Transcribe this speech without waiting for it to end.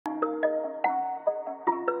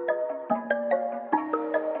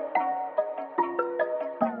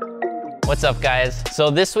What's up, guys? So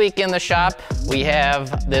this week in the shop, we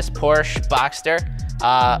have this Porsche Boxster.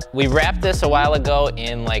 We wrapped this a while ago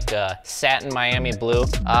in like a satin Miami blue.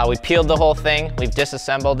 We peeled the whole thing, we've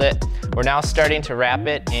disassembled it. We're now starting to wrap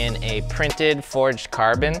it in a printed forged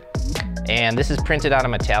carbon. And this is printed out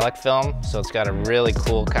of metallic film, so it's got a really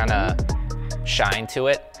cool kind of shine to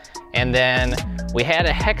it. And then we had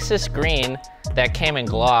a Hexus green that came in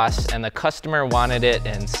gloss, and the customer wanted it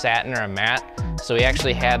in satin or a matte, so we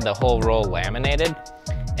actually had the whole roll laminated.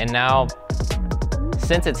 And now,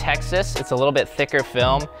 since it's Hexus, it's a little bit thicker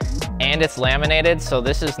film, and it's laminated, so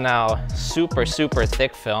this is now super, super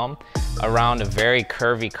thick film around a very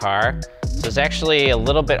curvy car. So it's actually a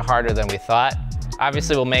little bit harder than we thought.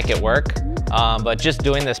 Obviously, we'll make it work, but just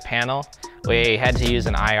doing this panel, we had to use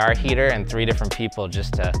an IR heater and 3 different people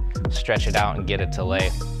just to stretch it out and get it to lay.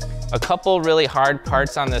 A couple really hard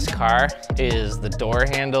parts on this car is the door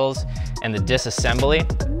handles and the disassembly.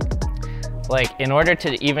 Like, in order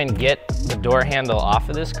to even get the door handle off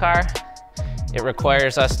of this car, it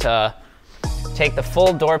requires us to take the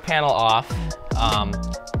full door panel off,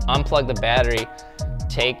 unplug the battery,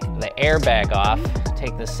 take the airbag off,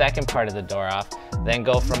 take the second part of the door off, then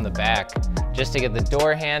go from the back just to get the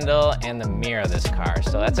door handle and the mirror of this car.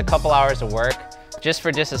 So that's a couple hours of work just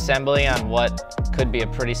for disassembly on what could be a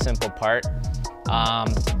pretty simple part.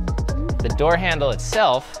 The door handle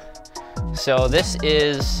itself, so this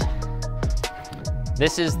is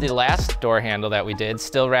the last door handle that we did,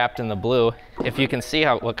 still wrapped in the blue. If you can see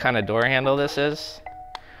what kind of door handle this is.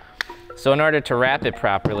 So in order to wrap it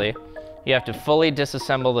properly, you have to fully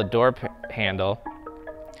disassemble the door handle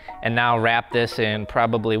and now wrap this in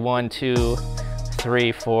probably 1, 2,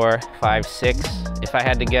 3, 4, 5, 6, if I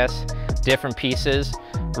had to guess, different pieces,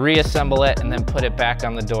 reassemble it, and then put it back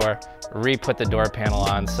on the door, re-put the door panel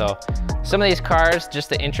on. So some of these cars, just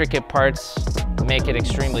the intricate parts make it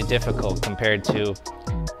extremely difficult compared to,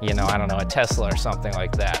 you know, I don't know, a Tesla or something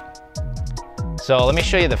like that. So let me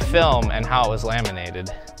show you the film and how it was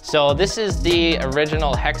laminated. So this is the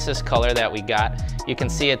original Hexus color that we got. You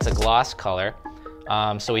can see it's a gloss color.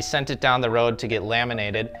 So we sent it down the road to get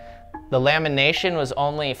laminated. The lamination was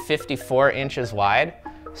only 54 inches wide.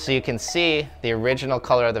 So you can see the original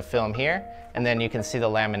color of the film here, and then you can see the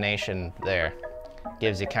lamination there.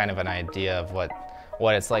 Gives you kind of an idea of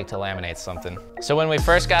what it's like to laminate something. So when we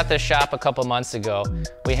first got this shop a couple months ago,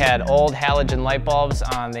 we had old halogen light bulbs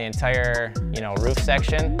on the entire, roof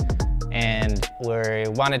section, and we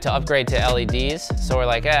wanted to upgrade to LEDs. So we're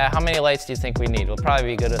like, how many lights do you think we need? We'll probably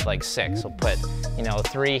be good with like 6. We'll put,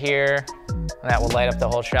 3 here, and that will light up the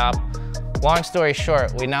whole shop. Long story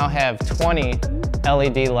short, we now have 20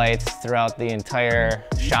 LED lights throughout the entire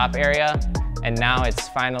shop area, and now it's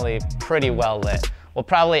finally pretty well lit. We'll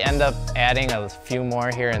probably end up adding a few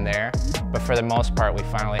more here and there, but for the most part, we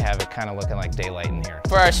finally have it kind of looking like daylight in here.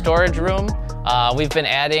 For our storage room,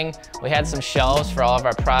 we had some shelves for all of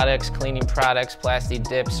our products, cleaning products, plastic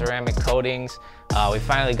dips, ceramic coatings. We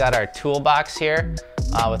finally got our toolbox here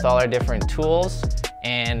with all our different tools,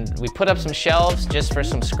 and we put up some shelves just for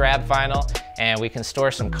some scrap vinyl, and we can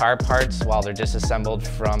store some car parts while they're disassembled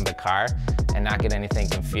from the car and not get anything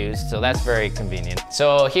confused. So that's very convenient.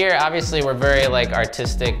 So here, obviously, we're very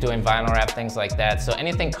artistic, doing vinyl wrap, things like that. So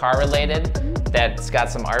anything car related that's got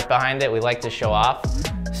some art behind it, we like to show off.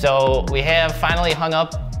 So we have finally hung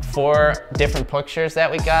up 4 different pictures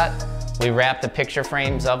that we got. We wrapped the picture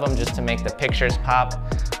frames of them just to make the pictures pop.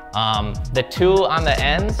 The 2 on the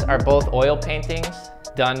ends are both oil paintings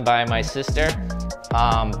done by my sister.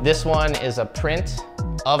 This one is a print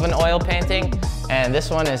of an oil painting, and this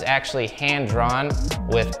one is actually hand-drawn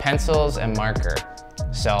with pencils and marker.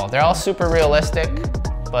 So they're all super realistic,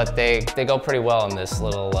 but they go pretty well in this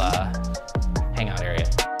little hangout area.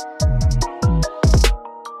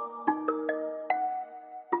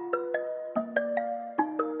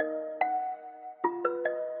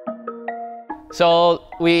 So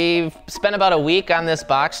we've spent about a week on this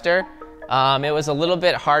Boxster. It was a little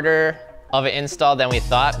bit harder of an install than we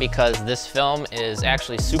thought because this film is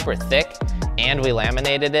actually super thick and we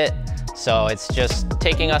laminated it. So it's just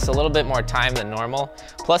taking us a little bit more time than normal.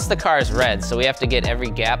 Plus the car is red, so we have to get every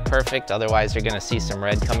gap perfect, otherwise you're gonna see some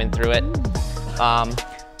red coming through it.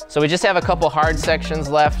 So we just have a couple hard sections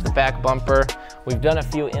left, the back bumper. We've done a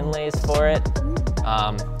few inlays for it.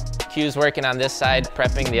 Q's working on this side,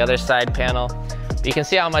 prepping the other side panel. But you can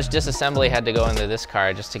see how much disassembly had to go into this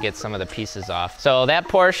car just to get some of the pieces off. So that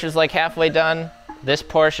Porsche is like halfway done. This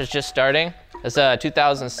Porsche is just starting. It's a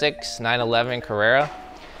 2006 911 Carrera.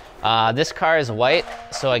 This car is white,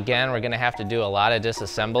 so again, we're gonna have to do a lot of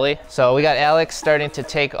disassembly. So we got Alex starting to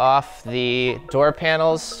take off the door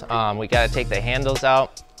panels. We gotta take the handles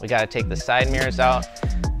out. We gotta take the side mirrors out,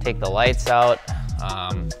 take the lights out,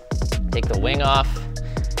 take the wing off.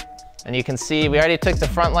 And you can see we already took the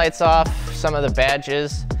front lights off, some of the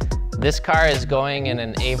badges. This car is going in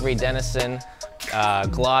an Avery Dennison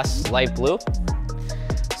gloss light blue.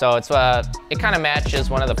 So it's it kind of matches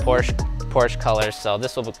one of the Porsche colors, so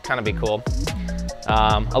this will kind of be cool.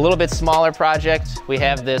 A little bit smaller project. We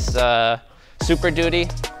have this Super Duty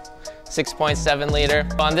 6.7 liter.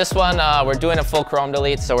 On this one, we're doing a full chrome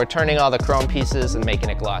delete, so we're turning all the chrome pieces and making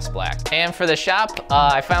it gloss black. And for the shop,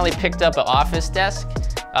 I finally picked up an office desk.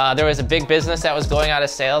 There was a big business that was going out of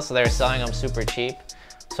sale, so they were selling them super cheap.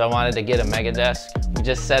 So I wanted to get a mega desk. We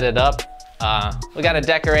just set it up. We gotta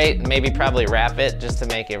decorate and maybe probably wrap it just to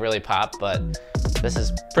make it really pop, but this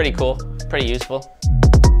is pretty cool, pretty useful.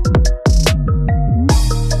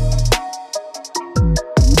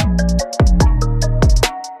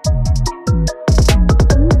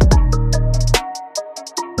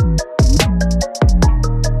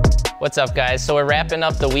 What's up, guys? So we're wrapping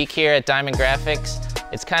up the week here at Diamond Graphics.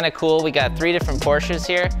 It's kind of cool. We got 3 different Porsches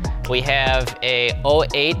here. We have a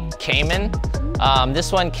 08 Cayman.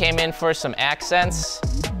 This one came in for some accents,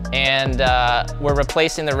 and we're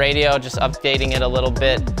replacing the radio, just updating it a little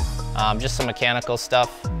bit, just some mechanical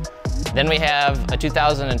stuff. Then we have a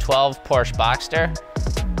 2012 Porsche Boxter.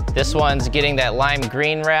 This one's getting that lime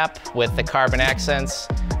green wrap with the carbon accents.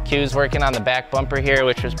 Q's working on the back bumper here,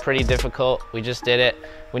 which was pretty difficult. We just did it.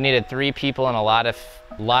 We needed 3 people and a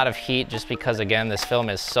lot of heat, just because, again, this film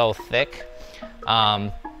is so thick.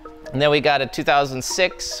 And then we got a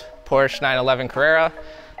 2006 Porsche 911 Carrera.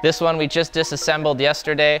 This one we just disassembled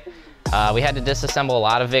yesterday. We had to disassemble a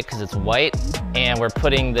lot of it because it's white, and we're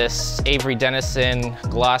putting this Avery Dennison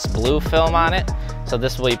gloss blue film on it. So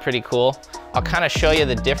this will be pretty cool. I'll kind of show you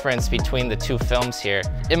the difference between the 2 films here.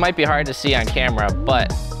 It might be hard to see on camera,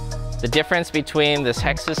 but the difference between this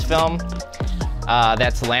Hexus film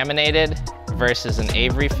that's laminated versus an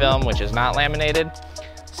Avery film, which is not laminated.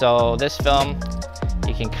 So this film,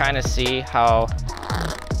 you can kind of see how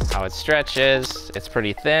it stretches. It's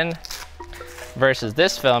pretty thin. Versus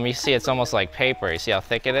this film, you see it's almost like paper. You see how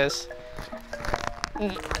thick it is?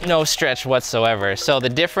 No stretch whatsoever. So the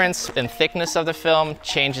difference in thickness of the film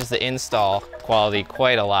changes the install quality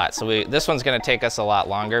quite a lot. So this one's gonna take us a lot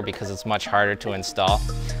longer because it's much harder to install.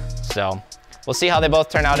 So we'll see how they both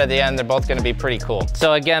turn out at the end. They're both gonna be pretty cool.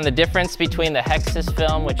 So again, the difference between the Hexus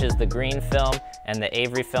film, which is the green film, and the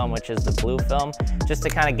Avery film, which is the blue film, just to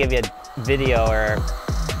kind of give you a video, or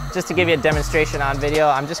just to give you a demonstration on video,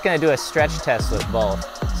 I'm just gonna do a stretch test with both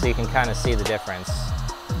so you can kind of see the difference.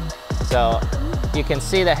 So you can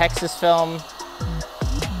see the Hexus film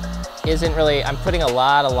isn't really, I'm putting a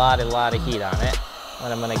lot of heat on it,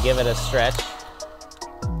 and I'm gonna give it a stretch.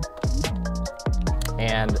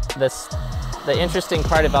 And the interesting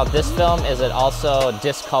part about this film is it also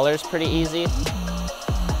discolors pretty easy.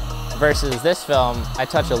 Versus this film, I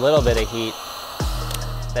touch a little bit of heat,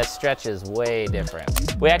 that stretch is way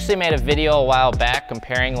different. We actually made a video a while back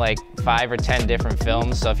comparing like 5 or 10 different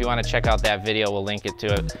films, so if you want to check out that video, we'll link it to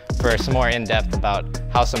it for some more in-depth about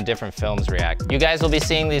how some different films react. You guys will be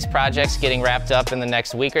seeing these projects getting wrapped up in the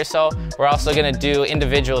next week or so. We're also going to do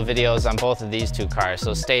individual videos on both of these 2 cars,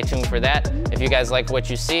 so stay tuned for that. If you guys like what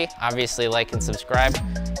you see, obviously like and subscribe.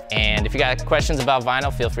 And if you got questions about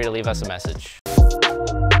vinyl, feel free to leave us a message.